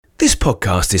This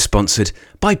podcast is sponsored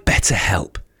by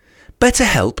BetterHelp.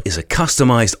 BetterHelp is a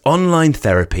customised online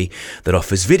therapy that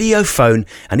offers video, phone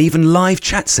and even live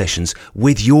chat sessions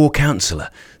with your counsellor,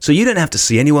 so you don't have to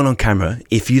see anyone on camera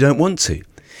if you don't want to.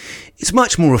 It's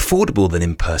much more affordable than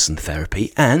in-person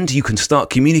therapy, and you can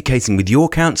start communicating with your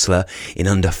counsellor in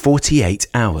under 48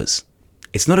 hours.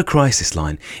 It's not a crisis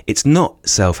line, it's not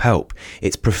self-help,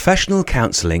 it's professional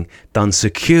counselling done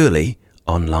securely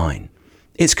online.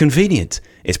 It's convenient,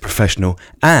 it's professional,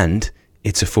 and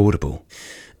it's affordable.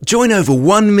 Join over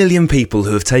 1 million people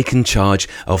who have taken charge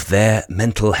of their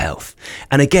mental health.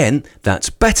 And again,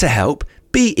 that's BetterHelp,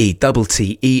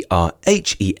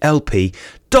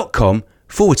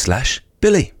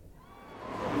 BetterHelp.com/Billy.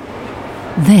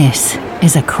 This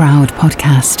is a Crowd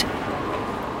podcast.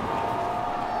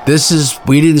 This is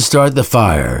We Didn't Start the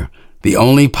Fire, the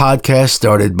only podcast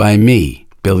started by me,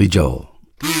 Billy Joel.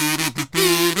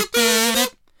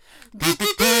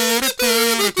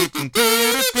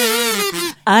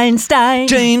 Einstein,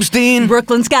 James Dean,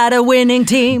 Brooklyn's got a winning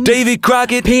team. Davy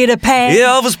Crockett, Peter Pan,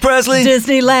 Elvis Presley,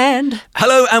 Disneyland.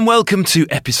 Hello and welcome to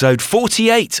episode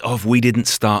 48 of We Didn't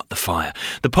Start the Fire,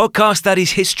 the podcast that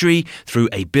is history through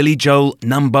a Billy Joel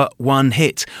 #1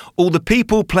 hit. All the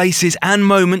people, places and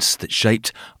moments that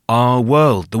shaped our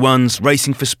world. The ones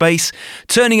racing for space,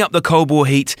 turning up the Cold War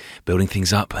heat, building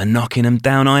things up and knocking them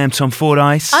down. I am Tom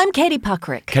Fordyce. I'm Katie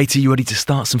Puckrick. Katie, you ready to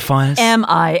start some fires? Am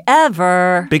I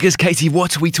ever? Because, Katie,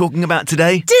 what are we talking about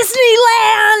today?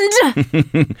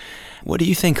 Disneyland! What do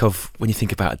you think of when you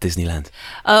think about Disneyland?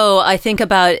 Oh, I think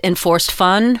about enforced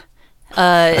fun.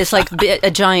 It's like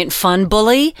a giant fun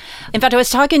bully. In fact, I was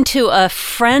talking to a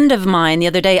friend of mine the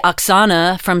other day,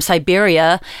 Oksana from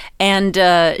Siberia, and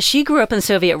she grew up in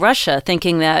Soviet Russia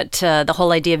thinking that the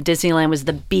whole idea of Disneyland was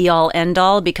the be-all,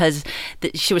 end-all because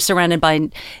she was surrounded by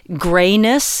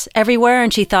grayness everywhere,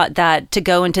 and she thought that to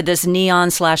go into this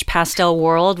neon/pastel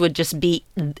world would just be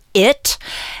it.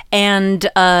 And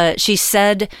she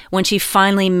said when she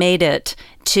finally made it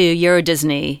to Euro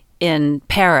Disney in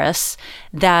Paris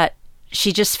that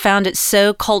she just found it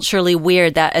so culturally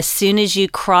weird that as soon as you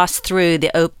cross through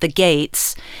the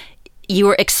gates, you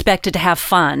were expected to have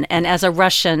fun. And as a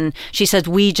Russian, she said,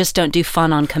 we just don't do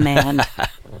fun on command.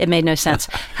 It made no sense.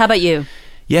 How about you?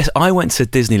 Yes, I went to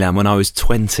Disneyland when I was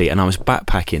 20 and I was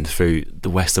backpacking through the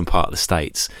western part of the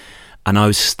States. And I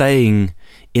was staying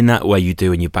in that way you do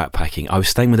when you're backpacking. I was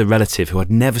staying with a relative who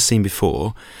I'd never seen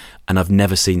before and I've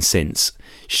never seen since.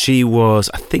 She was,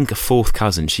 I think, a fourth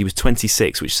cousin. She was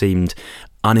 26, which seemed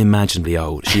unimaginably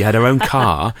old. She had her own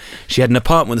car. She had an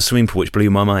apartment with a swimming pool, which blew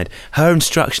my mind. Her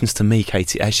instructions to me,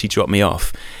 Katie, as she dropped me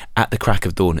off at the crack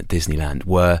of dawn at Disneyland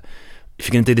were, if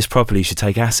you're going to do this properly, you should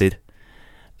take acid.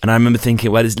 And I remember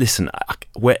thinking, well, listen,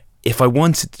 if I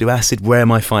wanted to do acid, where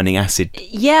am I finding acid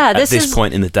at this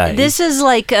point in the day? This is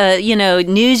like,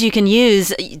 news you can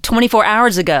use 24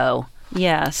 hours ago.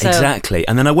 Yeah. So. Exactly.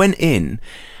 And then I went in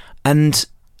and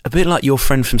a bit like your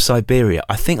friend from Siberia,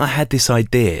 I think I had this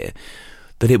idea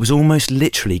that it was almost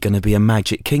literally going to be a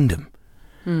magic kingdom.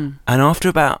 And after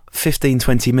about 15,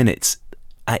 20 minutes,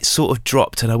 it sort of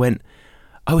dropped and I went,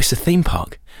 oh, it's a theme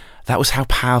park. That was how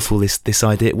powerful this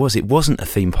idea was. It wasn't a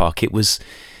theme park. It was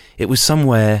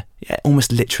somewhere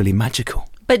almost literally magical.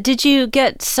 But did you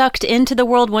get sucked into the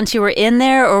world once you were in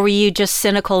there, or were you just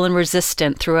cynical and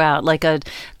resistant throughout, like a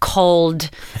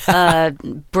cold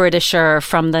Britisher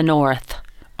from the north?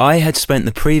 I had spent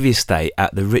the previous day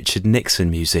at the Richard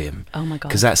Nixon Museum. Oh my God.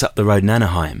 Because that's up the road in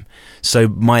Anaheim. So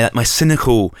my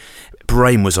cynical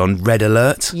brain was on red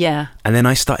alert. Yeah. And then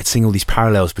I started seeing all these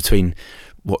parallels between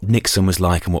what Nixon was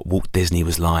like and what Walt Disney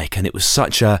was like. And it was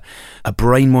such a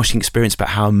brainwashing experience about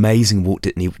how amazing Walt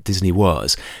Disney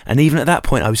was. And even at that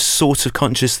point, I was sort of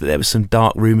conscious that there were some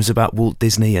dark rumours about Walt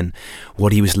Disney and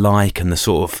what he was like and the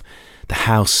sort of the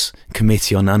House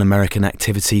Committee on Un-American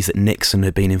Activities that Nixon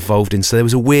had been involved in. So there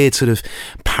was a weird sort of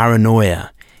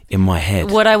paranoia in my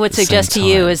head. What I would suggest to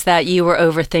you is that you were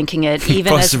overthinking it.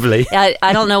 Even Possibly. I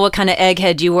don't know what kind of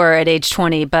egghead you were at age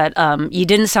 20, but you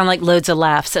didn't sound like loads of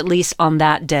laughs, at least on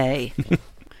that day.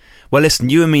 Well, listen,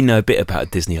 you and me know a bit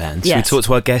about Disneyland. Yes. Should we talk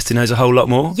to our guest who knows a whole lot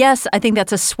more? Yes, I think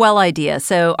that's a swell idea.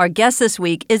 So our guest this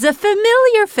week is a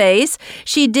familiar face.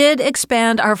 She did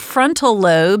expand our frontal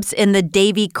lobes in the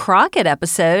Davy Crockett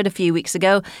episode a few weeks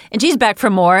ago, and she's back for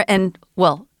more. And,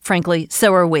 well, frankly,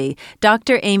 so are we.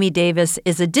 Dr. Amy Davis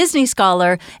is a Disney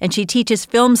scholar, and she teaches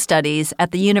film studies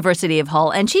at the University of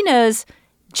Hull, and she knows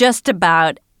just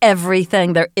about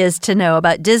everything there is to know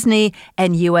about Disney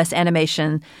and U.S.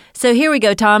 animation. So here we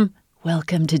go, Tom.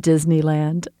 Welcome to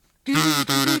Disneyland.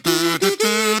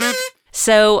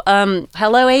 So,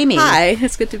 hello, Amy. Hi,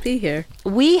 it's good to be here.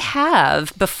 We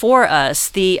have before us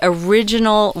the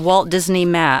original Walt Disney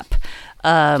map,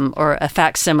 or a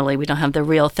facsimile. We don't have the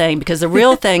real thing because the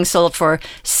real thing sold for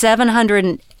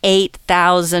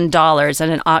 $708,000 at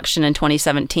an auction in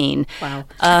 2017. Wow.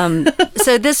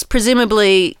 So this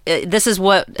presumably, this is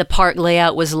what the park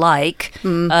layout was like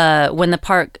when the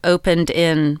park opened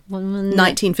in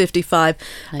 1955.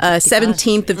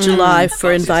 17th of July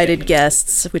for invited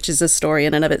guests, which is a story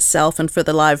in and of itself, and for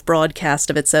the live broadcast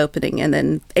of its opening, and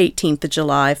then 18th of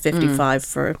July, 55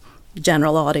 for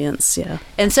general audience. Yeah.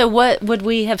 And so what would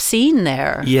we have seen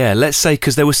there? Yeah, let's say,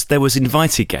 because there was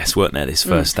invited guests, weren't there, this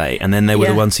first day, and then there were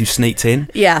the ones who sneaked in.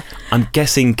 Yeah. I'm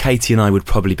guessing Katie and I would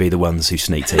probably be the ones who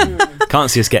sneaked in.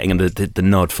 Can't see us getting the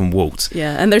nod from Walt.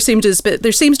 Yeah, and there seems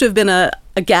to have been a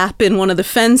gap in one of the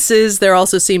fences. There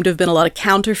also seemed to have been a lot of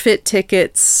counterfeit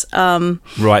tickets.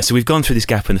 Right, so we've gone through this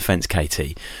gap in the fence,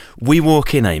 Katie. We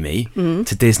walk in, Amy,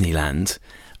 to Disneyland.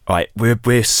 Right,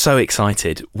 we're so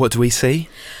excited. What do we see?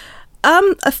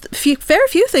 Fair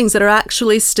few things that are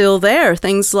actually still there.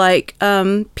 Things like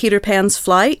Peter Pan's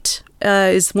Flight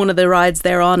is one of the rides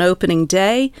there on opening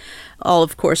day. All,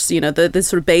 of course, the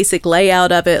sort of basic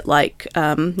layout of it, like,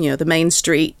 the main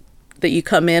street that you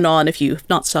come in on if you've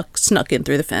not snuck in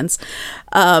through the fence,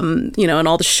 and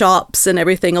all the shops and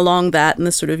everything along that, and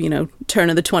the sort of, turn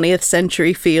of the 20th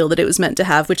century feel that it was meant to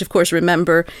have, which, of course,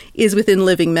 remember, is within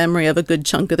living memory of a good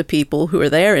chunk of the people who were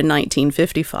there in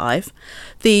 1955.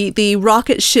 The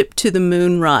rocket ship to the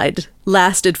moon ride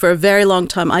lasted for a very long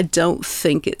time. I don't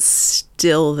think it's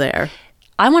still there.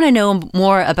 I want to know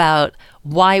more about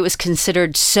why it was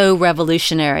considered so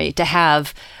revolutionary to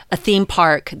have a theme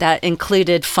park that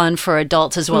included fun for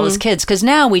adults as well as kids. Because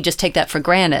now we just take that for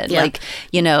granted. Yeah. Like,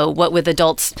 what with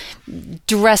adults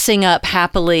dressing up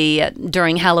happily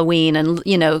during Halloween and,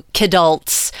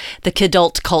 kidults, the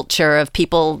kidult culture of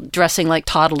people dressing like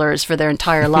toddlers for their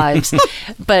entire lives.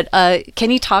 But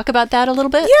can you talk about that a little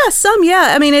bit? Yeah.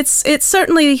 I mean, it's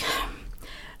certainly,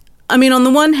 on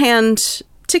the one hand,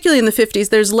 particularly in the 50s,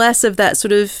 there's less of that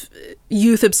sort of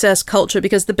youth-obsessed culture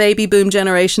because the baby boom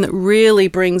generation that really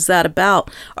brings that about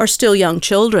are still young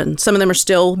children. Some of them are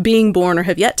still being born or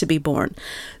have yet to be born.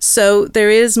 So there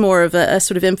is more of a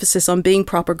sort of emphasis on being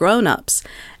proper grown-ups.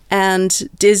 And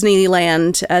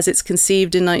Disneyland, as it's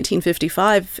conceived in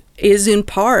 1955, is in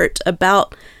part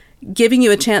about giving you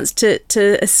a chance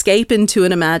to escape into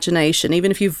an imagination,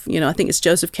 even if you've, I think it's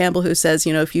Joseph Campbell who says,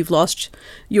 if you've lost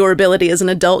your ability as an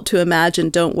adult to imagine,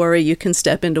 don't worry, you can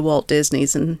step into Walt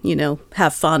Disney's and,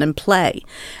 have fun and play.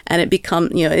 And it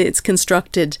it's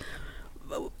constructed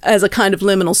as a kind of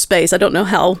liminal space. I don't know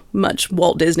how much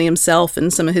Walt Disney himself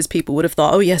and some of his people would have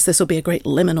thought, oh yes, this will be a great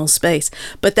liminal space.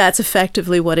 But that's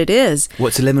effectively what it is.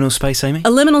 What's a liminal space, Amy?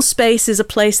 A liminal space is a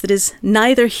place that is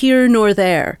neither here nor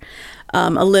there. A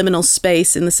liminal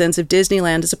space in the sense of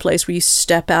Disneyland is a place where you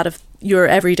step out of your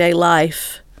everyday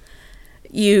life.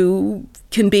 You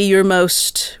can be your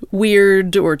most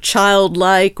weird or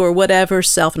childlike or whatever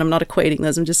self, and I'm not equating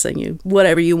those, I'm just saying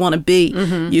whatever you want to be,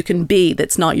 you can be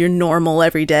that's not your normal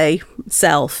everyday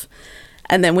self.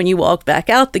 And then when you walk back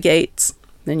out the gates,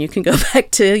 then you can go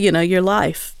back to, your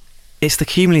life. It's the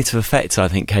cumulative effect, I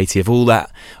think, Katie, of all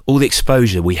the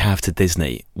exposure we have to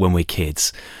Disney when we're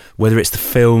kids, whether it's the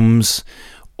films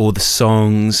or the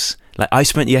songs. Like, I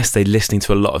spent yesterday listening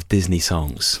to a lot of Disney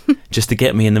songs just to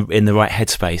get me in the right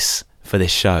headspace for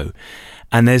this show.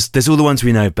 And there's all the ones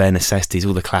we know, bare necessities,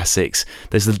 all the classics.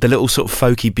 There's the little sort of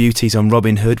folky beauties on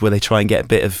Robin Hood where they try and get a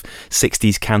bit of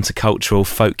 60s countercultural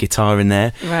folk guitar in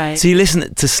there. Right. So you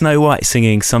listen to Snow White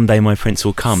singing Someday My Prince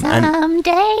Will Come.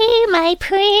 Someday my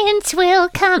prince will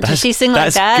come. Does she sing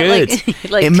like that? That's good.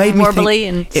 Like it made warbly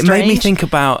and strange? It made me think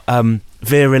about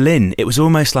Vera Lynn. It was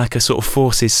almost like a sort of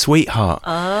Force's Sweetheart.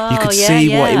 Oh, you could see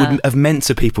what it would have meant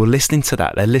to people listening to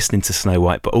that. They're listening to Snow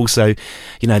White, but also,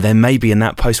 there may be in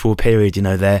that post-war period,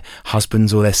 their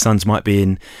husbands or their sons might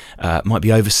be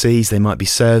overseas, they might be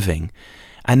serving.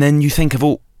 And then you think of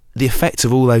all the effects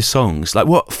of all those songs. Like,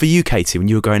 what, for you, Katie, when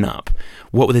you were growing up,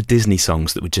 what were the Disney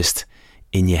songs that were just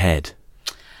in your head?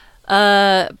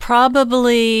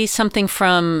 Probably something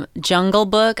from Jungle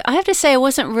Book. I have to say,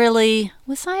 was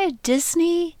I a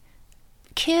Disney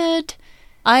kid?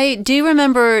 I do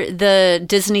remember the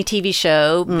Disney TV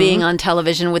show being on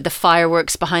television with the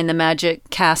fireworks behind the magic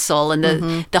castle and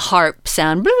the harp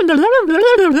sound.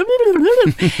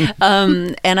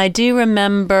 And I do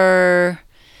remember,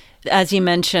 as you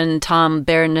mentioned, Tom,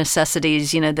 Bare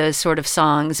Necessities, those sort of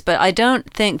songs. But I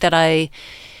don't think that I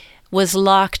was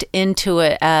locked into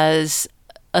it as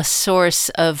a source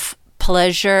of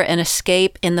pleasure and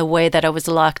escape in the way that I was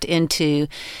locked into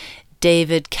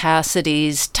David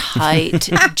Cassidy's tight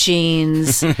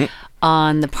jeans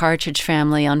on the Partridge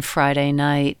Family on Friday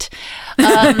night.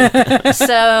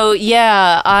 So,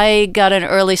 yeah, I got an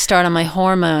early start on my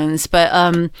hormones. But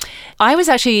I was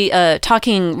actually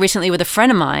talking recently with a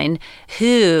friend of mine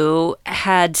who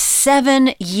had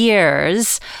 7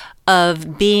 years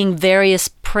of being various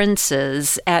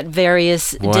princes at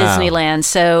various Disneyland.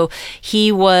 So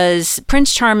he was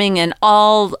Prince Charming and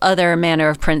all other manner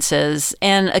of princes,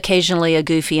 and occasionally a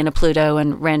Goofy and a Pluto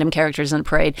and random characters in a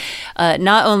parade.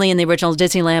 Not only in the original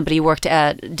Disneyland, but he worked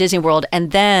at Disney World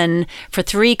and then for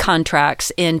 3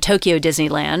 contracts in Tokyo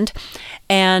Disneyland.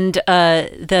 And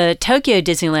the Tokyo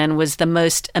Disneyland was the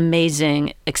most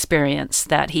amazing experience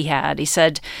that he had. He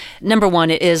said, number one,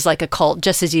 it is like a cult,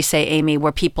 just as you say, Amy,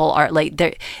 where people are like,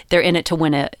 they're in it to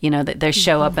win it. You know, they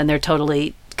show up and they're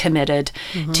totally committed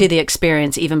to the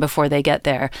experience even before they get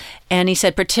there. And he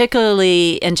said,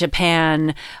 particularly in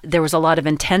Japan, there was a lot of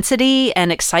intensity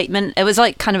and excitement. It was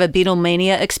like kind of a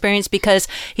Beatlemania experience because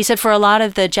he said for a lot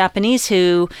of the Japanese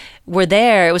who were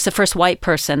there, it was the first white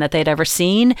person that they'd ever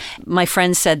seen. My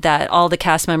friend said that all the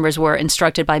cast members were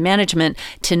instructed by management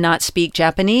to not speak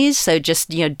Japanese. So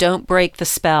just, you know, don't break the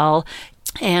spell.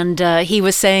 And he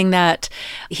was saying that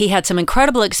he had some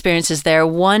incredible experiences there.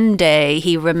 One day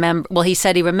he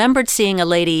said he remembered seeing a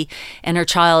lady and her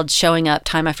child showing up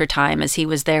time after time as he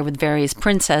was there with various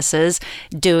princesses,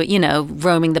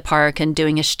 roaming the park and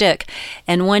doing a shtick.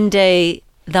 And one day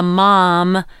the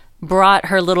mom brought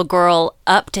her little girl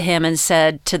up to him and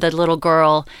said to the little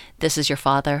girl, "This is your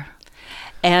father."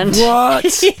 And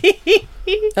what?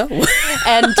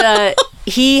 And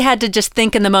he had to just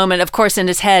think in the moment. Of course, in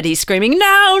his head, he's screaming,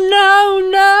 "No, no,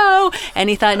 no!" And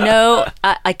he thought, "No,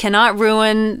 I cannot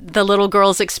ruin the little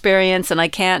girl's experience, and I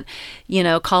can't,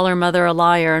 call her mother a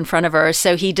liar in front of her."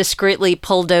 So he discreetly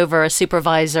pulled over a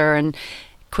supervisor and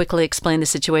quickly explained the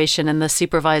situation, and the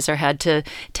supervisor had to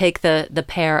take the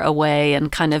pair away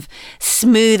and kind of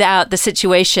smooth out the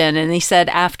situation. And he said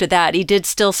after that, he did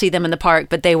still see them in the park,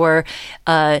 but they were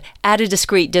at a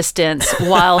discreet distance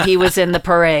while he was in the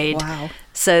parade. Wow.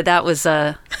 So that was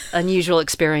a unusual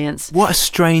experience. What a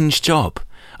strange job.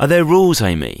 Are there rules,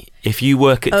 Amy, if you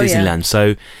work at Disneyland? Yeah.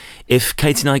 So if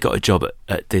Katie and I got a job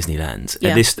at Disneyland,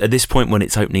 at this point when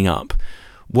it's opening up,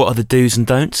 what are the do's and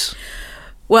don'ts?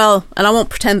 Well, and I won't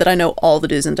pretend that I know all the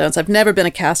do's and don'ts. I've never been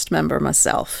a cast member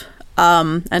myself.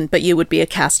 But you would be a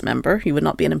cast member. You would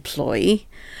not be an employee.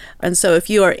 And so if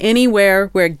you are anywhere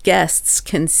where guests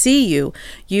can see you,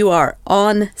 you are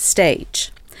on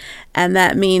stage. And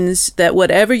that means that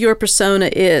whatever your persona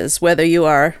is, whether you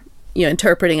are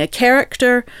interpreting a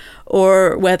character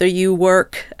or whether you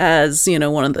work as,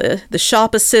 one of the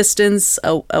shop assistants,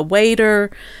 a waiter,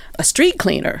 a street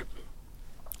cleaner,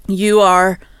 you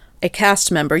are a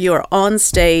cast member. You are on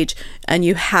stage and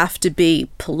you have to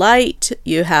be polite,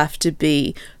 you have to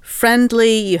be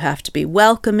friendly, you have to be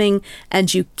welcoming,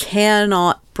 and you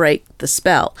cannot break the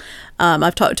spell.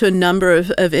 I've talked to a number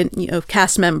of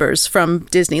cast members from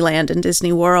Disneyland and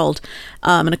Disney World,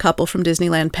 and a couple from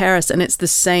Disneyland Paris, and it's the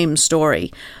same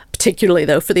story. Particularly,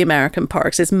 though, for the American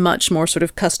parks, it's much more sort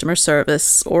of customer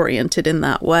service oriented in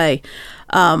that way.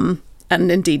 And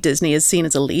indeed, Disney is seen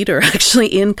as a leader, actually,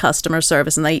 in customer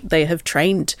service, and they have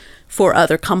trained for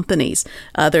other companies.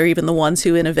 They're even the ones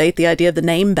who innovate the idea of the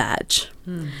name badge.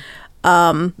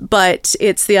 But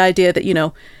it's the idea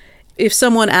that, if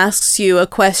someone asks you a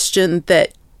question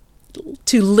that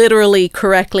to literally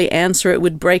correctly answer it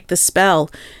would break the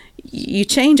spell, you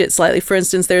change it slightly. For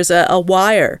instance, there's a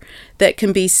wire that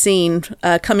can be seen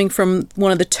coming from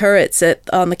one of the turrets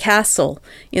on the castle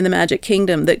in the Magic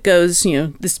Kingdom that goes,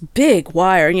 this big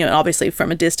wire. Obviously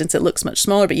from a distance it looks much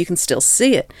smaller, but you can still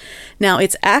see it. Now,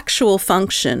 its actual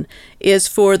function is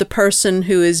for the person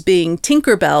who is being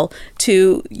Tinkerbell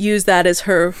to use that as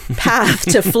her path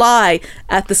to fly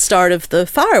at the start of the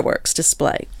fireworks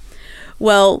display.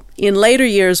 Well, in later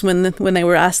years, when they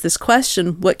were asked this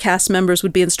question, what cast members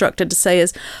would be instructed to say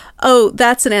is, "Oh,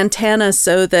 that's an antenna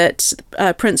so that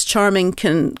Prince Charming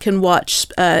can watch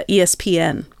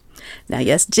ESPN." Now,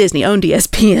 yes, Disney owned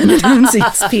ESPN and owns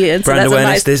ESPN. Brand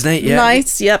awareness, Disney, yeah.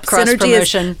 Nice, yep. Cross Synergy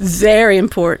promotion. is very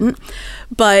important.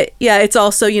 But yeah, it's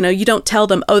also, you don't tell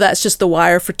them, "Oh, that's just the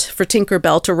wire for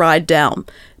Tinkerbell to ride down."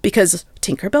 Because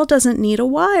Tinkerbell doesn't need a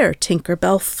wire.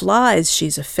 Tinkerbell flies.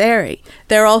 She's a fairy.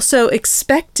 They're also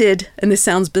expected, and this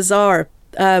sounds bizarre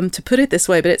to put it this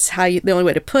way, but it's the only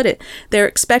way to put it. They're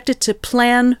expected to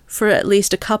plan for at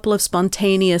least a couple of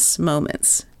spontaneous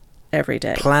moments every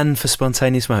day. Plan for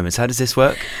spontaneous moments. How does this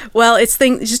work? Well, it's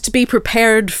just to be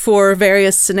prepared for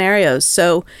various scenarios.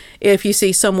 So if you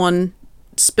see someone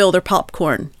spill their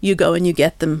popcorn, you go and you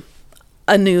get them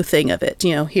a new thing of it,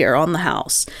 here on the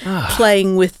house,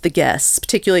 playing with the guests,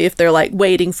 particularly if they're like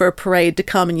waiting for a parade to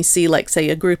come and you see like, say,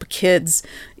 a group of kids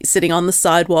sitting on the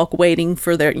sidewalk waiting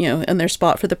for their, in their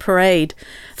spot for the parade.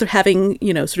 They're having,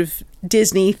 sort of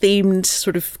Disney themed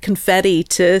sort of confetti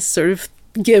to sort of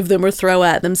give them or throw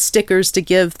at them, stickers to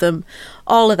give them,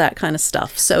 all of that kind of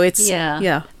stuff. So it's,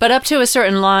 yeah. But up to a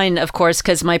certain line, of course,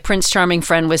 because my Prince Charming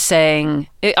friend was saying,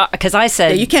 because I said...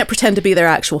 Yeah, you can't pretend to be their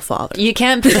actual father. You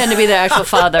can't pretend to be their actual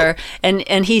father.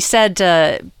 And he said,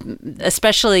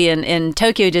 especially in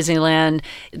Tokyo Disneyland,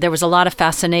 there was a lot of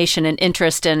fascination and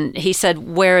interest. And he said,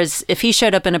 whereas if he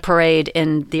showed up in a parade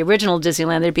in the original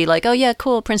Disneyland, they'd be like, oh yeah,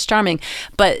 cool, Prince Charming.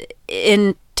 But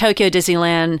in Tokyo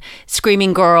Disneyland,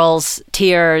 screaming girls,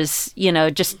 tears,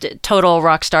 just total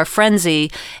rock star frenzy.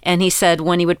 And he said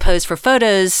when he would pose for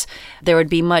photos, there would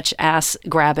be much ass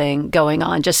grabbing going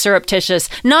on, just surreptitious,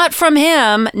 not from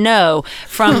him, no,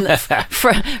 from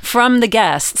from the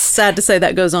guests. Sad to say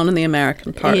that goes on in the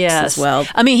American parks as well.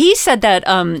 I mean, he said that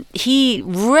he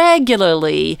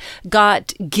regularly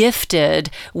got gifted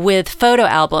with photo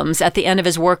albums at the end of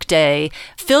his workday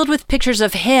filled with pictures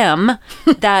of him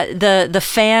that the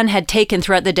fan had taken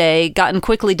throughout the day, gotten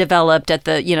quickly developed at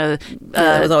the,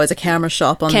 there was always a camera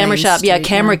shop on Main Street,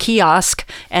 camera kiosk,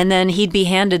 and then he'd be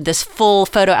handed this full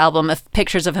photo album of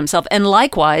pictures of himself. And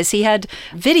likewise, he had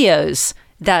videos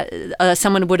that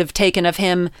someone would have taken of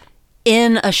him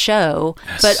in a show,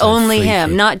 but so only freaky.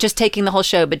 Him, not just taking the whole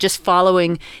show, but just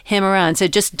following him around. So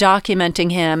just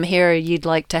documenting him. Here, you'd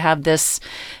like to have this.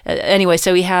 Anyway,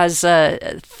 so he has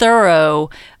thorough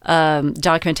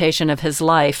documentation of his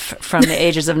life from the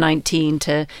ages of 19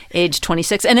 to age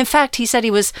 26. And in fact, he said he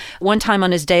was one time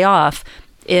on his day off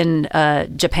in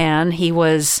Japan. He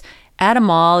was at a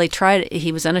mall.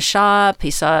 He was in a shop.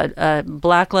 He saw a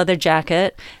black leather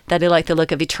jacket that he liked the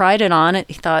look of. He tried it on.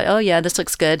 He thought, oh yeah, this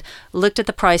looks good. Looked at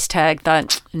the price tag,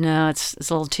 thought, no, it's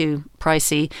a little too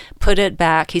pricey. Put it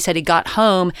back. He said he got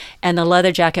home and the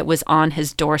leather jacket was on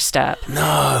his doorstep.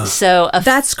 No. So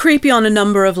that's creepy on a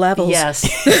number of levels. Yes.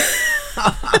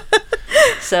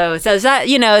 So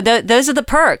that, those are the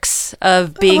perks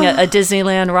of being a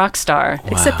Disneyland rock star. Wow.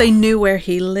 Except they knew where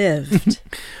he lived.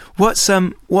 What's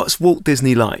Walt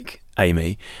Disney like,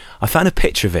 Amy? I found a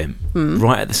picture of him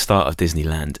right at the start of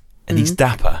Disneyland, and he's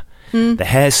dapper. The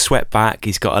hair's swept back.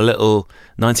 He's got a little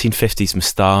 1950s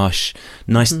moustache,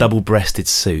 nice double-breasted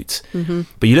suit.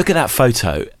 But you look at that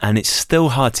photo, and it's still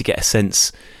hard to get a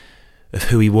sense of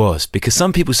who he was, because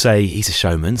some people say he's a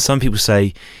showman. Some people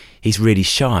say he's really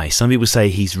shy. Some people say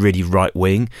he's really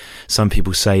right-wing. Some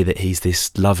people say that he's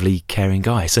this lovely, caring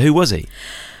guy. So who was he?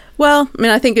 Well, I mean,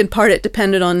 I think in part it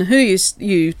depended on who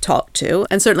you talked to.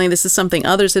 And certainly this is something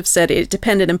others have said. It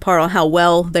depended in part on how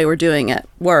well they were doing at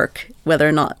work, whether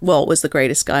or not Walt was the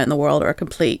greatest guy in the world or a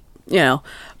complete,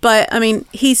 But, I mean,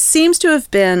 he seems to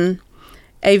have been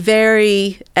a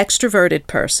very extroverted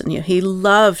person. He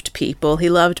loved people. He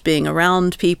loved being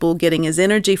around people, getting his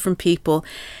energy from people.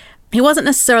 He wasn't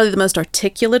necessarily the most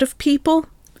articulate of people.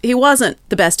 He wasn't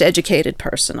the best educated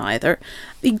person either.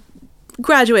 He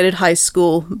graduated high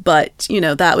school, but,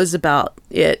 that was about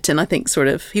it. And I think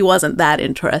he wasn't that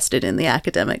interested in the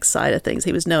academic side of things.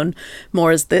 He was known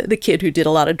more as the kid who did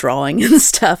a lot of drawing and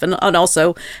stuff, and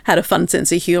also had a fun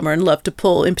sense of humor and loved to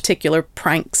pull, in particular,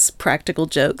 pranks, practical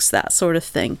jokes, that sort of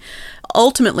thing.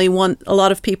 Ultimately, a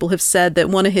lot of people have said that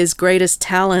one of his greatest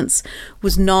talents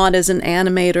was not as an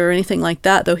animator or anything like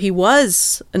that, though he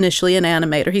was initially an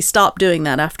animator. He stopped doing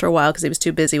that after a while because he was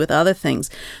too busy with other things.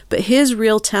 But his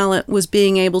real talent was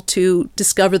being able to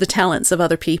discover the talents of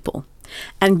other people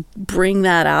and bring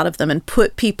that out of them and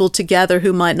put people together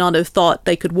who might not have thought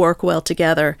they could work well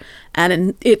together.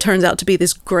 And it turns out to be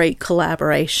this great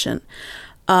collaboration.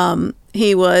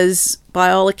 He was,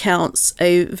 by all accounts,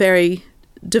 a very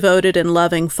devoted and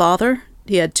loving father.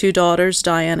 He had 2 daughters,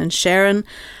 Diane and Sharon,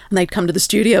 and they'd come to the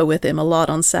studio with him a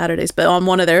lot on Saturdays. But on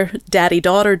one of their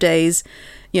daddy-daughter days,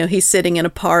 he's sitting in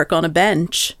a park on a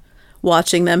bench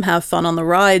watching them have fun on the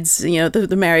rides,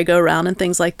 the merry-go-round and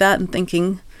things like that, and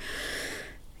thinking,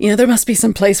 there must be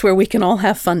some place where we can all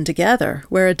have fun together,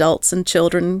 where adults and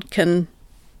children can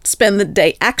spend the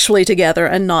day actually together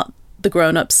and not the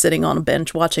grown-ups sitting on a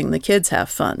bench watching the kids have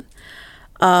fun.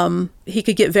 He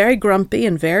could get very grumpy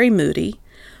and very moody,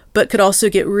 but could also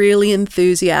get really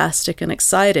enthusiastic and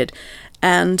excited.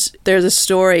 And there's a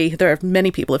story, there are many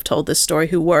people have told this story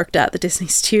who worked at the Disney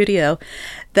studio,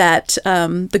 that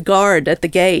the guard at the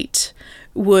gate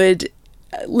would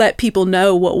let people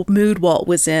know what mood Walt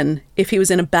was in if he was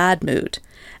in a bad mood.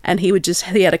 And he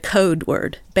had a code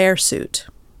word, bear suit.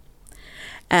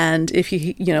 And if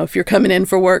if you're coming in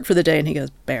for work for the day, and he goes,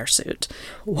 bear suit,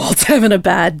 Walt's having a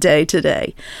bad day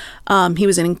today. He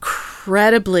was an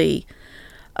incredibly,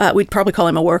 we'd probably call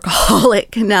him a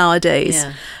workaholic nowadays.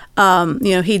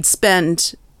 Yeah. He'd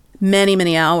spend many,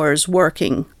 many hours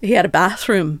working. He had a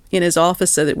bathroom in his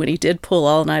office so that when he did pull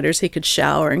all-nighters, he could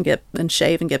shower and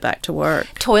shave and get back to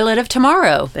work. Toilet of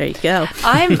tomorrow. There you go.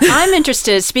 I'm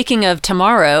interested, speaking of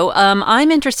tomorrow, I'm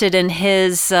interested in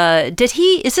his,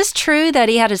 is this true that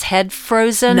he had his head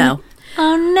frozen? No.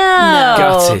 Oh, no.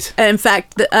 Gutted. In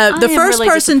fact, the am first really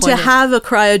person to disappointed. have a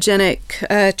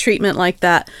cryogenic treatment like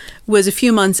that was a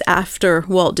few months after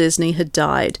Walt Disney had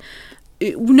died.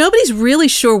 Nobody's really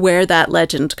sure where that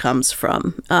legend comes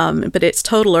from, but it's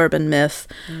total urban myth.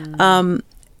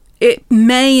 It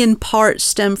may in part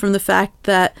stem from the fact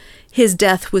that his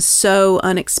death was so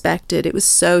unexpected. It was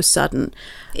so sudden.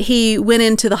 He went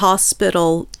into the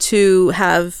hospital to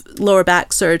have lower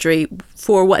back surgery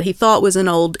for what he thought was an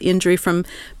old injury from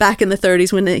back in the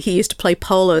 30s when he used to play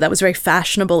polo. That was very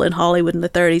fashionable in Hollywood in the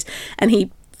 30s. And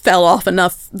he fell off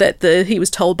enough that he was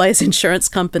told by his insurance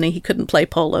company he couldn't play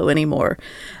polo anymore.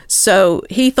 So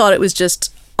he thought it was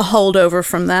just a holdover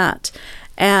from that.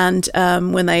 And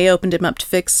when they opened him up to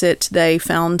fix it, they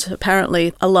found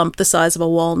apparently a lump the size of a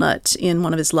walnut in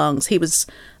one of his lungs. He was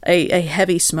a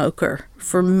heavy smoker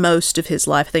for most of his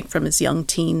life, I think from his young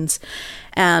teens.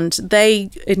 And they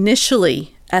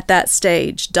initially, at that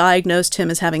stage, diagnosed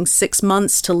him as having 6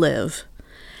 months to live.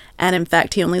 And in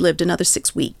fact, he only lived another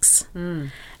 6 weeks.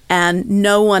 And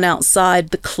no one outside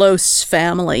the close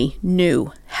family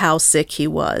knew how sick he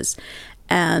was.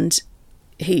 And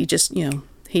he just,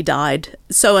 he died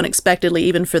so unexpectedly,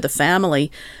 even for the family,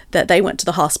 that they went to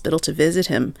the hospital to visit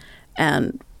him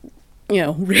and,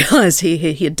 realized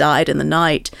he had died in the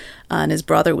night. And his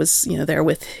brother was, there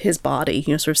with his body,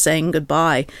 sort of saying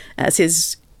goodbye as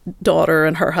his daughter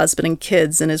and her husband and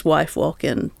kids and his wife walk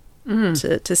in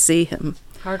to see him.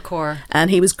 Hardcore. And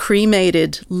he was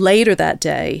cremated later that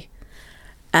day,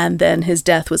 and then his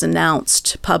death was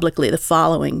announced publicly the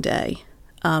following day,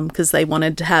 because they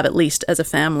wanted to have, at least as a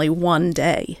family, one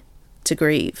day to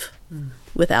grieve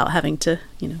without having to,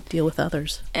 deal with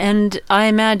others. And I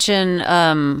imagine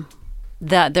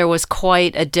that there was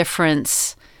quite a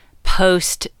difference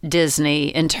post-Disney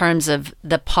in terms of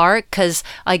the park, because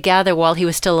I gather while he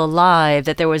was still alive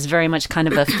that there was very much kind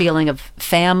of a feeling of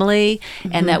family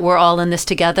and that we're all in this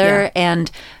together. Yeah.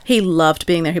 And he loved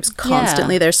being there. He was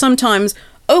constantly there, sometimes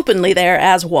openly there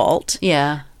as Walt.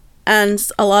 yeah. And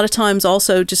a lot of times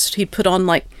also just he'd put on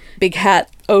like big hat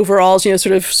overalls, sort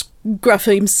of gruff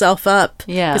himself up.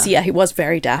 Yeah. Because, he was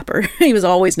very dapper. He was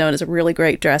always known as a really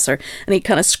great dresser. And he'd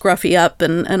kind of scruffy up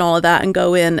and all of that and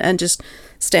go in and just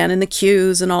stand in the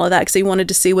queues and all of that because he wanted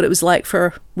to see what it was like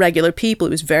for regular people.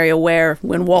 He was very aware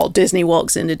when Walt Disney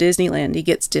walks into Disneyland, he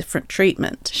gets different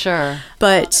treatment. Sure.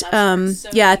 But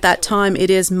at that time, it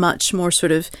is much more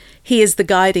sort of, he is the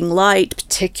guiding light,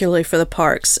 particularly for the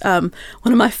parks. One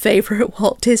of my favorite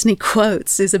Walt Disney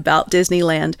quotes is about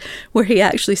Disneyland, where he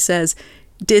actually says,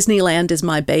 "Disneyland is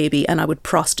my baby, and I would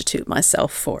prostitute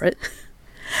myself for it."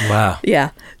 Wow.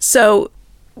 Yeah. So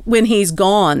when he's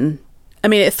gone,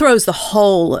 it throws the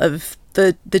whole of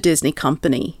the Disney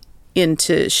company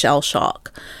into shell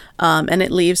shock. And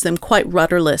it leaves them quite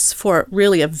rudderless for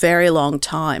really a very long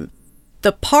time.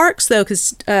 The parks, though,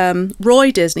 because Roy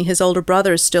Disney, his older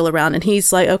brother, is still around, and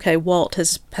he's like, okay, Walt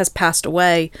has passed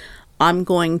away. I'm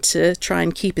going to try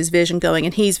and keep his vision going.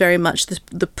 And he's very much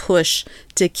the push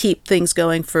to keep things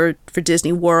going for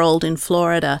Disney World in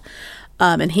Florida.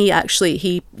 And he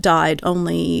died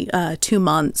only 2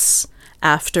 months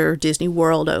after Disney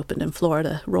World opened in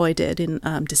Florida. Roy did in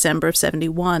December of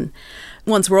 1971.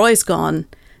 Once Roy's gone,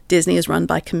 Disney is run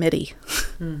by committee.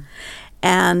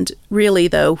 And really,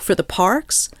 though, for the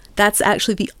parks, that's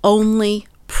actually the only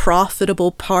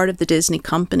profitable part of the Disney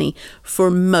company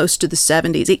for most of the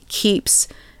 70s. It keeps,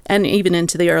 and even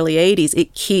into the early 80s,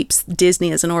 it keeps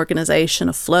Disney as an organization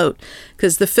afloat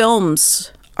because the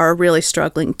films are really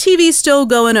struggling. TV's still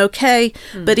going okay,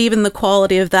 but even the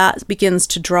quality of that begins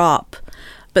to drop.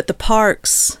 But the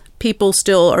parks, people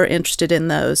still are interested in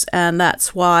those, and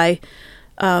that's why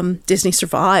Disney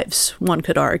survives, one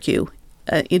could argue,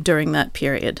 during that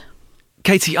period.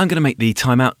 Katie, I'm going to make the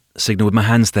timeout signal with my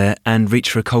hands there and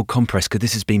reach for a cold compress because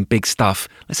this has been big stuff.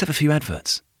 Let's have a few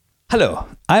adverts. Hello,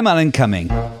 I'm Alan Cumming,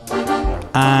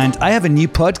 and I have a new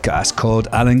podcast called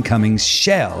Alan Cumming's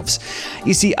Shelves.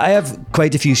 You see, I have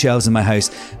quite a few shelves in my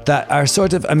house that are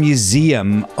sort of a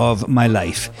museum of my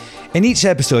life. In each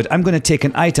episode, I'm going to take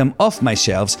an item off my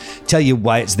shelves, tell you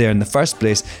why it's there in the first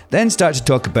place, then start to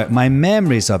talk about my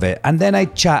memories of it, and then I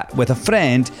chat with a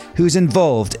friend who's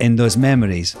involved in those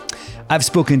memories. I've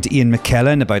spoken to Ian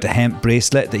McKellen about a hemp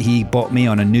bracelet that he bought me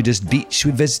on a nudist beach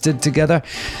we visited together,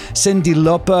 Cyndi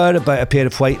Lauper about a pair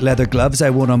of white leather gloves I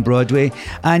wore on Broadway,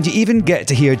 and you even get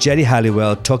to hear Jerry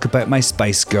Halliwell talk about my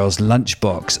Spice Girls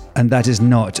lunchbox, and that is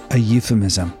not a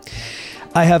euphemism.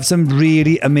 I have some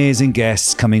really amazing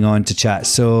guests coming on to chat,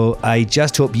 so I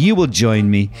just hope you will join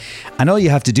me. And all you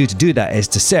have to do that is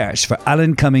to search for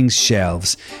Alan Cumming's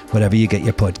Shelves, wherever you get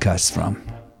your podcasts from.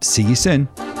 See you soon.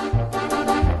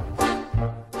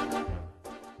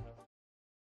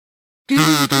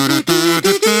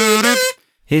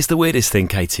 Here's the weirdest thing,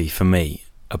 Katie, for me,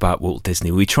 about Walt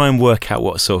Disney. We try and work out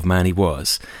what sort of man he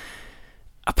was.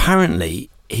 Apparently,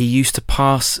 he used to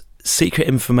pass secret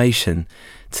information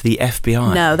to the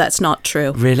FBI. No, that's not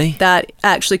true. Really? That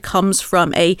actually comes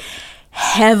from a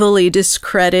heavily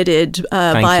discredited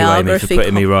biography. Thank you, Amy, for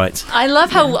putting me right. I love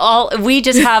how we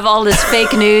just have all this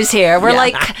fake news here. We're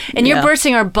and you're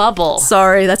bursting our bubble.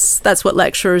 Sorry, that's what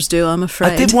lecturers do, I'm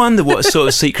afraid. I did wonder what sort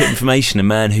of secret information a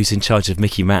man who's in charge of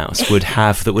Mickey Mouse would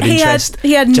have that would interest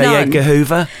he had J. none. Edgar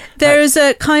Hoover. There's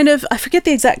a kind of, I forget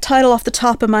the exact title off the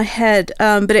top of my head,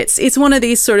 but it's one of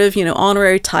these sort of,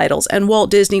 honorary titles. And Walt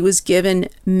Disney was given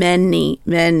many,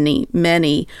 many,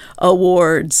 many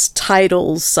awards,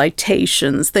 titles,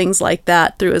 citations, things like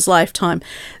that through his lifetime.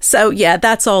 So, yeah,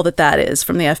 that's all that is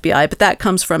from the FBI. But that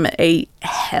comes from a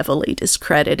heavily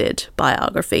discredited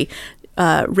biography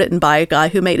written by a guy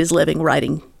who made his living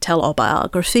writing tell-all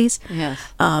biographies. Yes.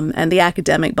 And the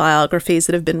academic biographies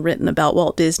that have been written about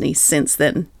Walt Disney since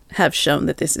then have shown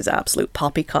that this is absolute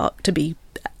poppycock, to be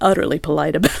utterly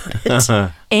polite about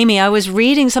it. Amy, I was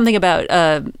reading something about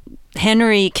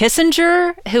Henry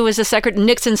Kissinger, who was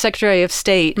Nixon's Secretary of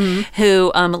State,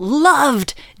 who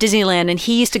loved Disneyland, and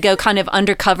he used to go kind of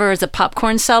undercover as a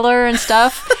popcorn seller and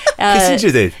stuff.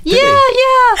 Kissinger did? Yeah.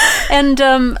 And,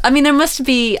 there must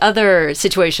be other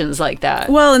situations like that.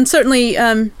 Well, and certainly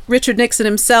Richard Nixon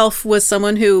himself was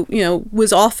someone who,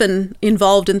 was often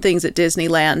involved in things at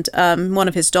Disneyland. One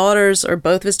of his daughters, or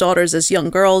both of his daughters as young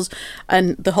girls,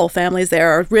 and the whole family's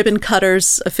there, are ribbon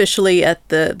cutters officially at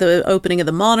the opening of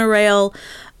the monorail.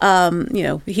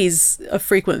 He's a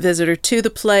frequent visitor to the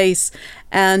place,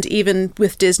 and even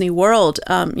with Disney World,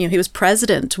 he was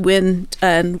president when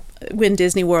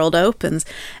Disney World opens,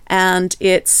 and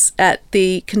it's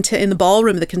in the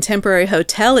ballroom of the Contemporary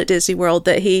Hotel at Disney World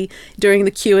that he, during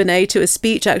the Q&A to his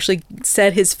speech, actually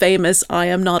said his famous "I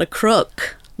am not a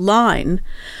crook" line.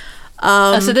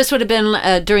 So this would have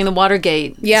been during the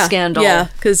Watergate scandal. Yeah,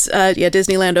 because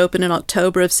Disneyland opened in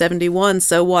October of 1971,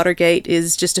 so Watergate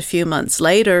is just a few months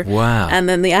later. Wow. And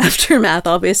then the aftermath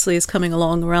obviously is coming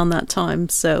along around that time.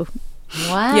 So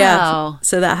wow. Yeah,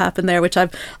 so that happened there, which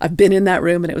I've been in that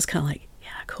room, and it was kind of like, yeah,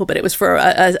 cool. But it was for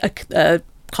a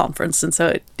conference, and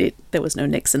so there was no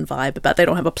Nixon vibe about. They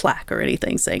don't have a plaque or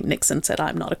anything saying Nixon said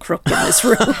I'm not a crook in this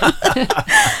room.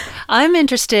 I'm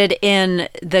interested in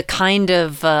the kind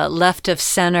of left of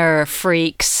center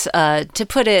freaks, to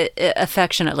put it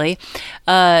affectionately,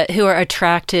 who are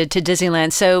attracted to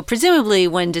Disneyland. So presumably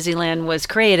when Disneyland was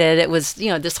created, it was,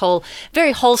 this whole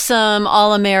very wholesome,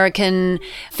 all-American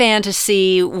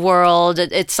fantasy world.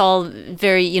 It's all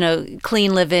very,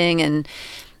 clean living and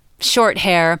short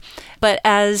hair. But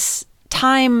as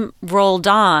time rolled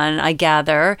on, I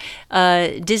gather,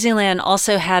 Disneyland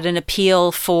also had an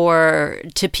appeal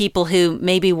to people who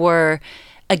maybe were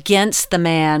against the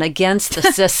man, against the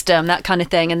system, that kind of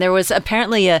thing. And there was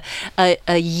apparently a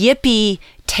yippie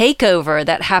takeover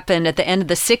that happened at the end of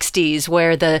the 60s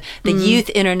where the Youth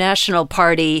International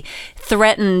Party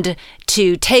threatened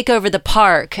to take over the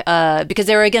park because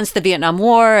they were against the Vietnam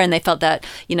War, and they felt that,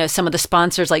 some of the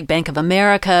sponsors like Bank of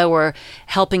America were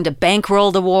helping to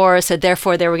bankroll the war, so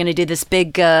therefore they were going to do this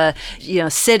big,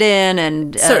 sit-in.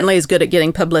 And certainly is good at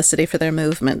getting publicity for their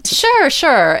movement.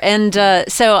 Sure. And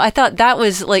so I thought that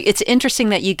was, it's interesting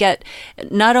that you get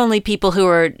not only people who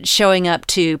are showing up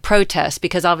to protest,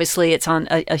 because obviously it's on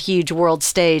a huge world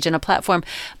stage and a platform,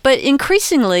 but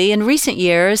increasingly in recent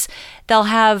years, they'll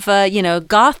have,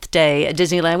 Goth Day at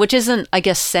Disneyland, which isn't, I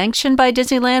guess, sanctioned by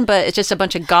Disneyland, but it's just a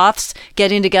bunch of goths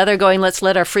getting together going, let's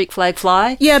let our freak flag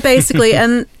fly. Yeah, basically.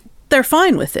 And they're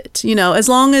fine with it. As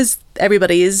long as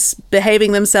everybody is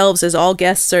behaving themselves as all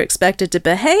guests are expected to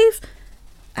behave,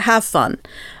 have fun.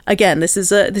 Again, this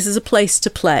is a place to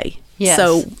play. Yes.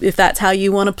 So if that's how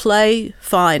you want to play,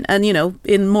 fine. And,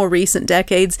 in more recent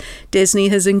decades, Disney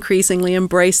has increasingly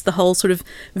embraced the whole sort of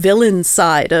villain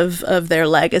side of their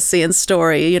legacy and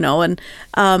story, and,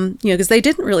 because they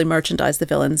didn't really merchandise the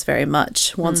villains very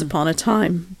much once upon a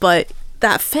time. But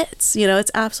that fits,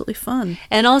 it's absolutely fun.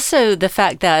 And also the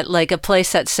fact that like a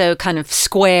place that's so kind of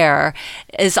square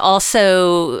is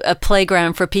also a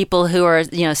playground for people who are,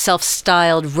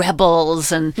 self-styled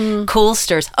rebels and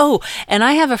coolsters. Oh, and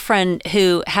I have a friend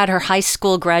who had her high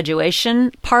school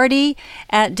graduation party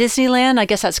at Disneyland. I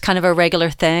guess that's kind of a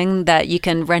regular thing that you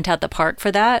can rent out the park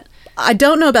for that. I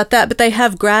don't know about that, but they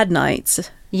have grad nights.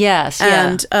 Yes,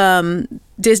 and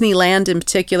Disneyland in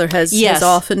particular has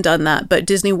often done that, but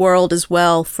Disney World as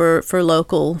well for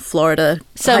local Florida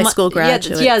high school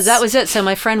graduates. Yeah, that was it. So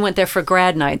my friend went there for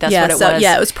grad night. That's what it was.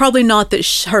 Yeah, it was probably not that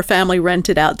her family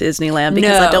rented out Disneyland,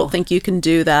 because I don't think you can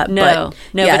do that. No,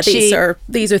 but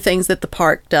these are things that the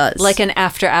park does, like an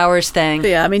after hours thing. But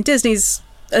yeah, I mean, Disney's,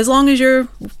 as long as you're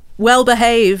well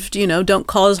behaved, don't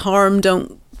cause harm,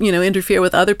 don't interfere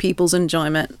with other people's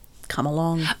enjoyment, come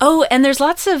along. Oh, and there's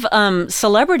lots of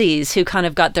celebrities who kind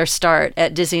of got their start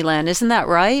at Disneyland. Isn't that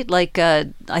right? Like,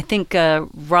 I think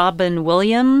Robin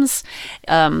Williams,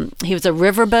 he was a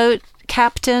riverboat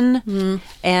captain,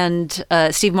 and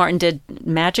Steve Martin did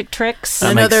magic tricks.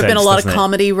 I know there have been a lot of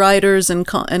comedy writers and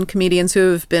comedians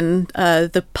who have been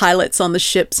the pilots on the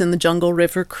ships in the Jungle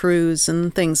River cruise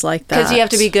and things like that. Because you have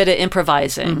to be good at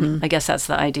improvising. I guess that's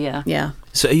the idea. Yeah.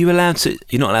 So you're not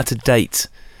allowed to date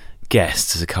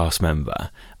guests as a cast member?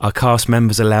 Are cast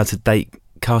members allowed to date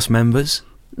cast members?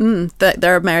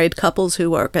 There are married couples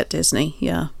who work at Disney,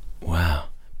 yeah. Wow.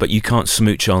 But you can't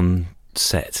smooch on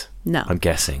set? No. I'm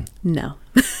guessing. No.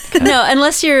 Okay. No,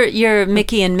 unless you're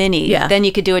Mickey and Minnie, yeah. Then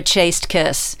you could do a chaste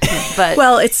kiss. But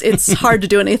well, it's hard to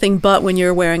do anything but when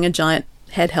you're wearing a giant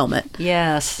head helmet.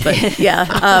 Yes. But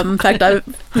yeah, in fact, I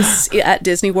was at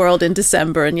Disney World in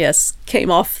December and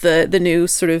came off the new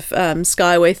sort of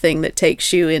Skyway thing that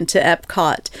takes you into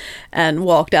Epcot and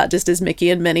walked out just as Mickey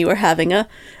and Minnie were having a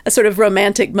sort of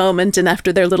romantic moment. And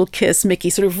after their little kiss, Mickey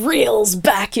sort of reels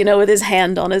back, with his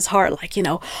hand on his heart, like,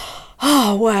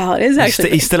 oh, wow. It is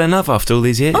actually... He's still in love after all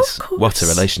these years? Of course. What a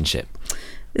relationship.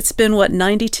 It's been,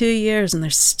 92 years and they're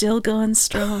still going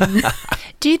strong.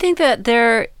 Do you think that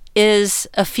there is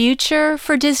a future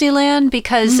for Disneyland?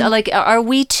 Because, are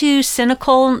we too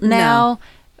cynical now? No.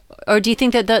 Or do you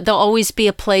think that there'll always be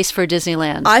a place for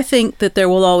Disneyland? I think that there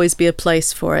will always be a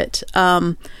place for it.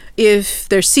 If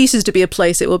there ceases to be a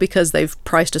place, it will because they've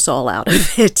priced us all out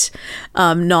of it,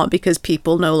 not because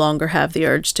people no longer have the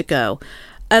urge to go.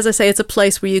 As I say, it's a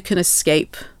place where you can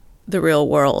escape the real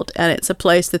world, and it's a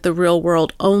place that the real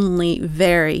world only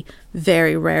very,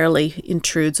 very rarely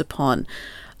intrudes upon.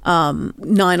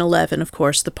 9/11, of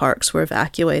course, the parks were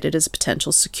evacuated as a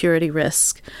potential security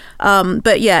risk.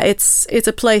 But yeah, it's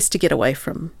a place to get away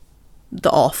from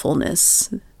the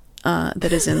awfulness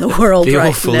that is in the world right now. The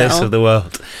awfulness of the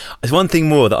world. There's one thing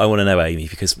more that I want to know, Amy,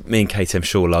 because me and Katie, I'm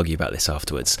sure, will argue about this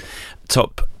afterwards.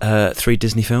 Top 3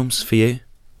 Disney films for you?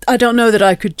 I don't know that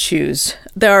I could choose.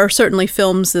 There are certainly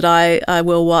films that I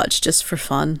will watch just for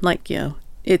fun. Like,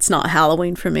 it's not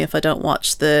Halloween for me if I don't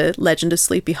watch the Legend of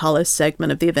Sleepy Hollow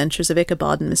segment of The Adventures of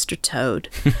Ichabod and Mr. Toad.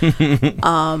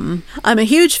 I'm a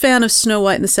huge fan of Snow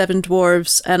White and the Seven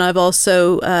Dwarfs, and I've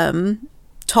also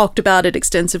talked about it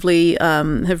extensively,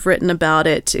 have written about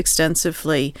it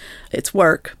extensively. It's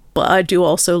work, but I do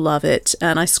also love it,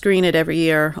 and I screen it every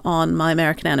year on my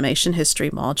American Animation History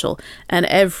module, and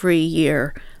every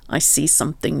year I see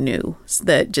something new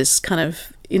that just kind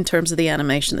of, in terms of the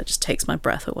animation, that just takes my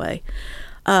breath away.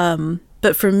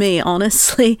 But for me,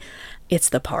 honestly, it's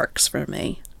the parks for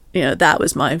me. That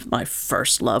was my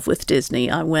first love with Disney.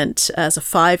 I went as a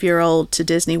 5-year-old to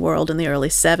Disney World in the early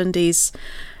 70s,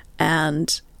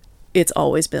 and it's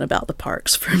always been about the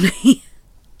parks for me.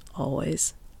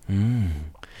 Always.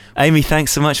 Amy,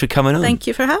 thanks so much for coming on. Thank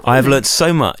you for having me. I've learned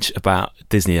so much about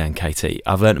Disneyland, Katie.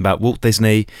 I've learned about Walt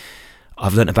Disney.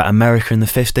 I've learned about America in the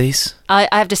 50s. I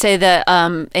have to say that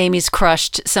Amy's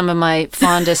crushed some of my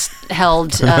fondest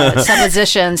held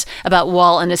suppositions about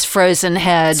Walt and his frozen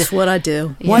head. That's what I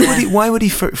do. Why would he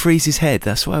freeze his head?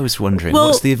 That's what I was wondering. Well,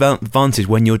 what's the advantage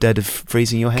when you're dead of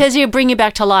freezing your head? Because you bring you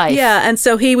back to life. Yeah, and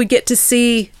so he would get to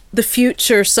see the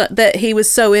future that he was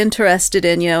so interested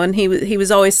in, and he was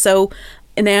always so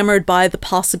enamored by the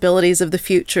possibilities of the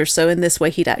future. So in this way,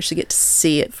 he'd actually get to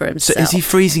see it for himself. So is he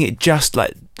freezing it just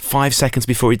like 5 seconds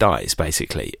before he dies,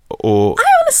 basically? Or I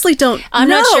honestly don't I'm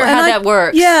know. not sure how that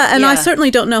works. Yeah, and I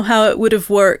certainly don't know how it would have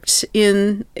worked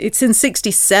it's in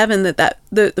 1967 that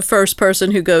the first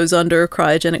person who goes under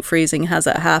cryogenic freezing has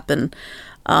that happen.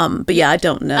 But yeah, I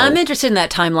don't know. I'm interested in that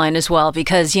timeline as well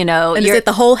because, and is it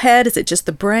the whole head? Is it just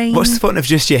the brain? What's the point of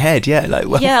just your head? Yeah, like,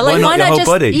 why why not your whole just,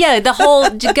 body? Yeah,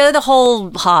 go the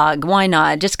whole hog. Why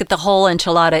not? Just get the whole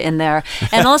enchilada in there.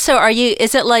 And also,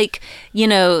 is it like,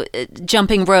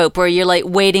 jumping rope where you're like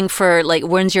waiting for like,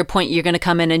 when's your point you're going to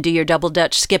come in and do your double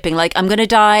Dutch skipping? Like, I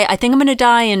think I'm going to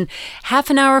die in half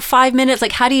an hour, 5 minutes.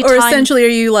 Like, how do you Or time? essentially, are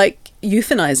you like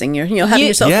euthanizing having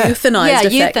yourself euthanized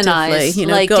effectively,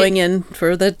 like, going in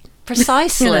for the...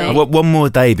 Precisely. One more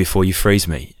day before you freeze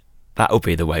me. That would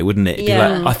be the way, wouldn't it? It'd be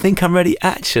like, I think I'm ready.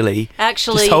 Actually,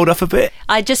 just hold off a bit.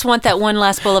 I just want that one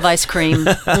last bowl of ice cream.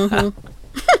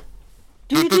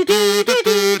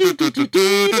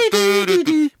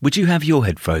 Would you have your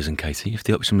head frozen, Katie, if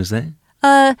the option was there?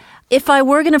 If I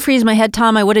were going to freeze my head,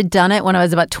 Tom, I would have done it when I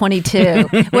was about 22,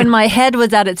 when my head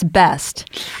was at its best.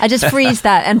 I just freeze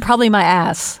that, and probably my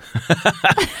ass.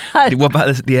 What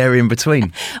about the area in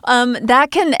between? That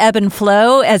can ebb and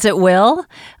flow as it will.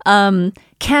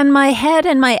 Can my head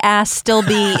and my ass still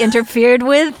be interfered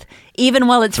with, even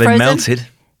while it's frozen? They're melted.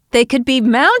 They could be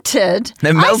mounted.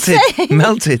 They're melted.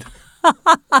 Melted.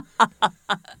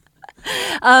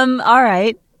 All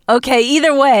right. Okay,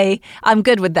 either way, I'm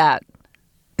good with that.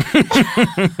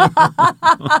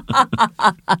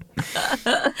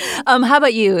 How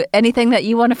about you? Anything that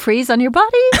you want to freeze on your body?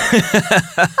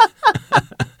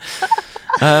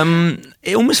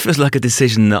 It almost feels like a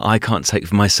decision that I can't take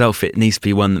for myself. It needs to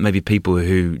be one that maybe people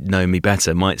who know me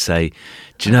better might say,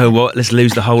 do you know what, let's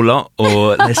lose the whole lot,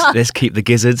 or let's keep the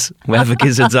gizzards, wherever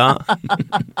gizzards are.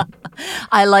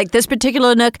 I like this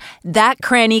particular nook. That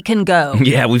cranny can go.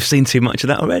 Yeah, we've seen too much of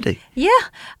that already. Yeah.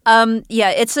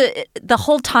 It's the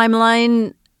whole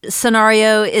timeline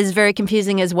scenario is very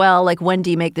confusing as well. Like, when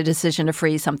do you make the decision to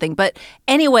freeze something? But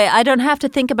anyway, I don't have to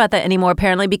think about that anymore,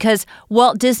 apparently, because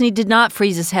Walt Disney did not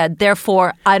freeze his head.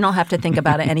 Therefore, I don't have to think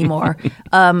about it anymore.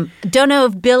 Don't know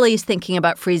if Billy's thinking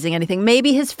about freezing anything.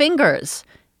 Maybe his fingers.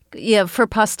 Yeah, for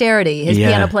posterity, his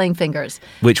piano playing fingers.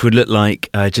 Which would look like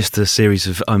just a series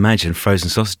of, I imagine, frozen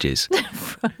sausages.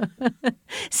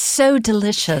 So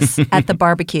delicious at the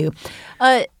barbecue.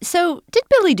 So did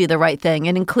Billy do the right thing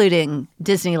in including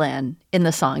Disneyland in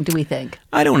the song, do we think?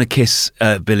 I don't want to kiss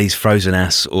Billy's frozen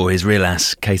ass or his real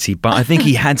ass, Katie, but I think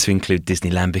he had to include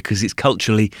Disneyland because it's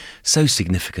culturally so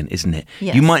significant, isn't it?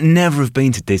 Yes. You might never have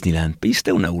been to Disneyland, but you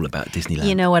still know all about Disneyland.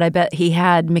 You know what? I bet he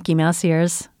had Mickey Mouse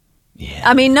ears. Yeah.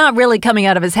 I mean, not really coming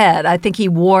out of his head. I think he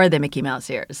wore the Mickey Mouse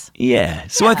ears. Yeah.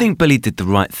 So I think Billy did the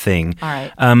right thing. All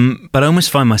right. But I almost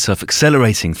find myself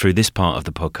accelerating through this part of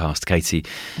the podcast, Katie,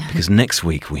 because next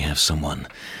week we have someone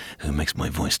who makes my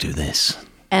voice do this.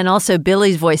 And also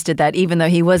Billy's voice did that, even though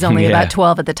he was only about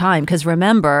 12 at the time. Because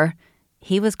remember,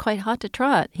 he was quite hot to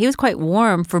trot. He was quite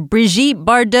warm for Brigitte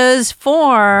Bardot's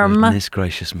form. Goodness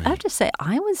gracious me. I have to say,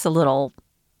 I was a little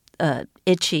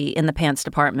itchy in the pants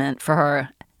department for her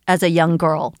as a young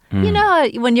girl. You know,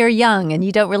 when you're young and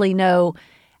you don't really know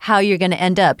how you're going to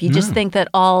end up, you just think that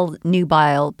all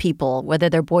nubile people, whether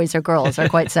they're boys or girls, are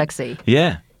quite sexy.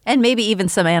 Yeah. And maybe even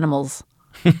some animals.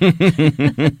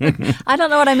 I don't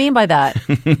know what I mean by that.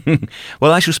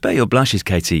 Well, I shall spare your blushes,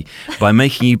 Katie, by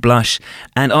making you blush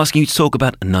and asking you to talk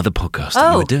about another podcast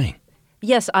that you were doing.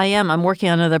 Yes, I am. I'm working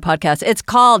on another podcast. It's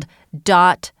called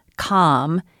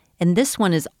 .com. And this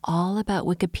one is all about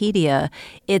Wikipedia.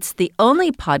 It's the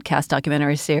only podcast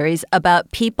documentary series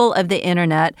about people of the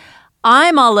internet.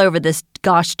 I'm all over this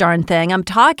gosh darn thing. I'm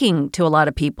talking to a lot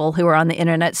of people who are on the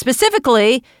internet,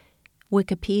 specifically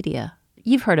Wikipedia.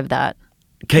 You've heard of that.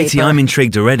 Katie, paper. I'm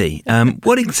intrigued already.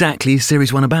 What exactly is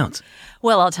Series 1 about?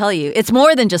 Well, I'll tell you. It's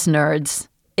more than just nerds.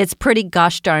 It's pretty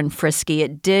gosh darn frisky.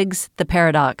 It digs the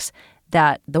paradox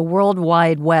that the World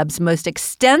Wide Web's most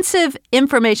extensive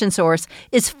information source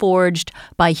is forged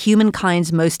by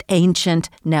humankind's most ancient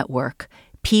network,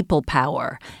 people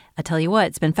power. I tell you what,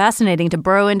 it's been fascinating to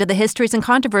burrow into the histories and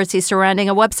controversies surrounding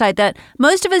a website that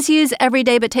most of us use every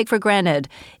day but take for granted.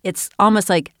 It's almost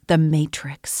like the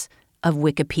matrix of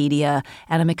Wikipedia,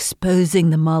 and I'm exposing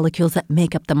the molecules that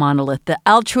make up the monolith, the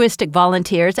altruistic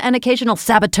volunteers and occasional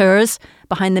saboteurs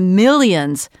behind the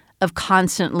millions of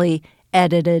constantly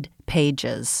edited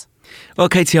pages. Well,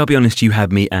 Katie, I'll be honest, you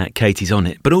had me at Katie's on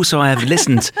it, but also I have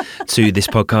listened to this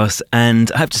podcast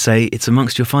and I have to say it's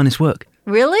amongst your finest work.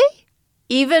 Really?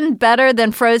 Even better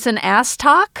than Frozen Ass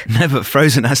Talk? No, but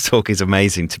Frozen Ass Talk is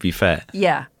amazing, to be fair.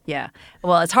 Yeah.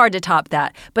 Well, it's hard to top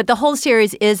that. But the whole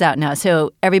series is out now,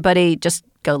 so everybody just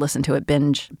go listen to it,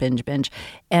 binge.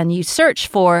 And you search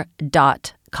for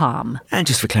 .com. And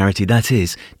just for clarity, that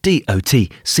is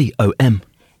DOTCOM.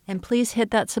 And please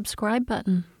hit that subscribe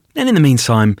button. And in the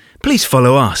meantime, please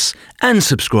follow us and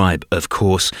subscribe, of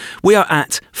course. We are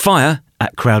at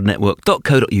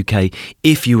fire@crowdnetwork.co.uk.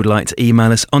 If you would like to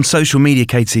email us on social media,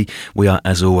 Katie, we are,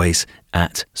 as always,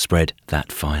 at Spread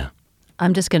That Fire.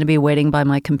 I'm just going to be waiting by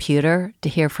my computer to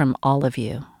hear from all of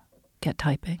you. Get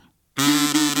typing.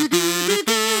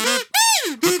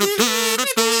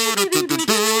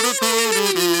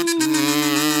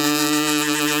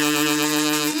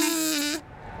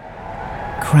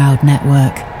 Crowd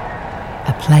Network,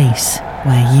 a place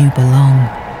where you belong.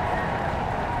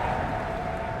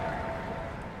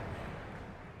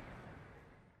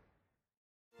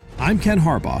 I'm Ken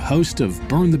Harbaugh, host of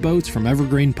Burn the Boats from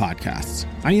Evergreen Podcasts.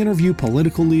 I interview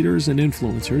political leaders and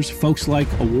influencers, folks like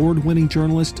award-winning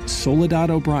journalist Soledad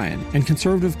O'Brien and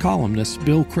conservative columnist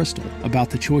Bill Kristol about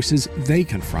the choices they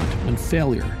confront when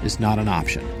failure is not an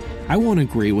option. I won't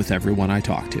agree with everyone I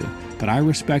talk to, but I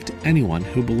respect anyone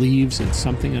who believes in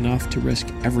something enough to risk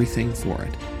everything for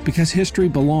it. Because history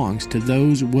belongs to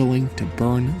those willing to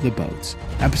burn the boats.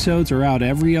 Episodes are out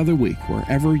every other week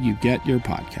wherever you get your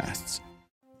podcasts.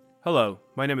 Hello,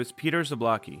 my name is Peter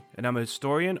Zablocki, and I'm a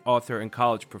historian, author, and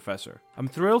college professor. I'm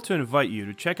thrilled to invite you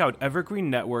to check out Evergreen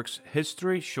Network's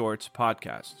History Shorts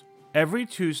podcast. Every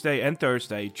Tuesday and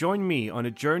Thursday, join me on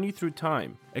a journey through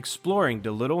time, exploring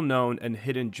the little-known and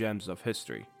hidden gems of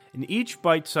history. In each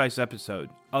bite-sized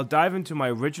episode, I'll dive into my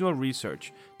original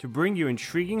research to bring you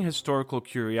intriguing historical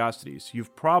curiosities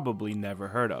you've probably never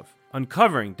heard of,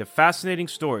 uncovering the fascinating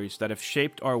stories that have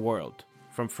shaped our world,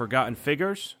 from forgotten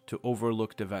figures to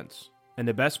overlooked events. And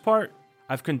the best part?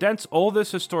 I've condensed all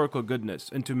this historical goodness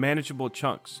into manageable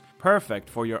chunks, perfect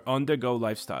for your on-the-go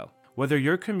lifestyle. Whether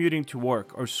you're commuting to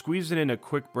work or squeezing in a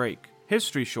quick break,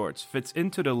 History Shorts fits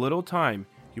into the little time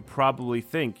you probably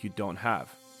think you don't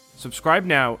have. Subscribe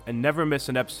now and never miss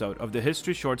an episode of the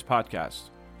History Shorts podcast,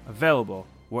 available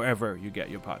wherever you get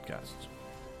your podcasts.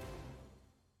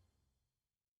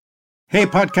 Hey,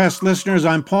 podcast listeners,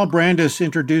 I'm Paul Brandis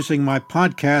introducing my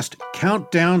podcast,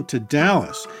 Countdown to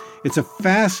Dallas. It's a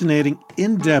fascinating,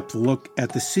 in-depth look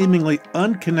at the seemingly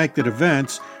unconnected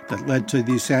events that led to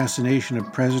the assassination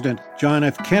of President John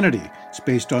F. Kennedy. It's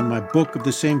based on my book of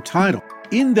the same title.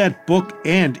 In that book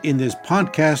and in this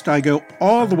podcast, I go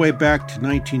all the way back to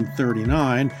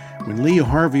 1939, when Lee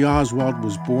Harvey Oswald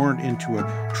was born into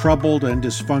a troubled and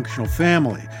dysfunctional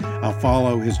family. I'll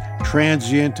follow his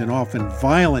transient and often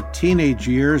violent teenage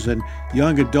years and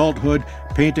young adulthood,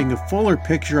 painting a fuller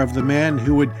picture of the man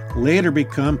who would later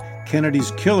become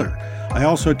Kennedy's killer. I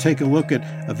also take a look at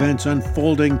events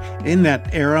unfolding in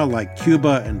that era, like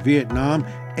Cuba and Vietnam,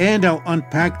 and I'll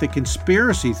unpack the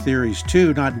conspiracy theories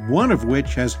too, not one of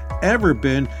which has ever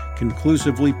been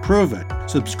conclusively proven.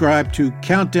 Subscribe to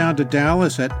Countdown to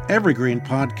Dallas at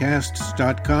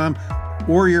evergreenpodcasts.com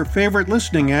or your favorite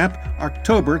listening app,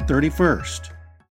 October 31st.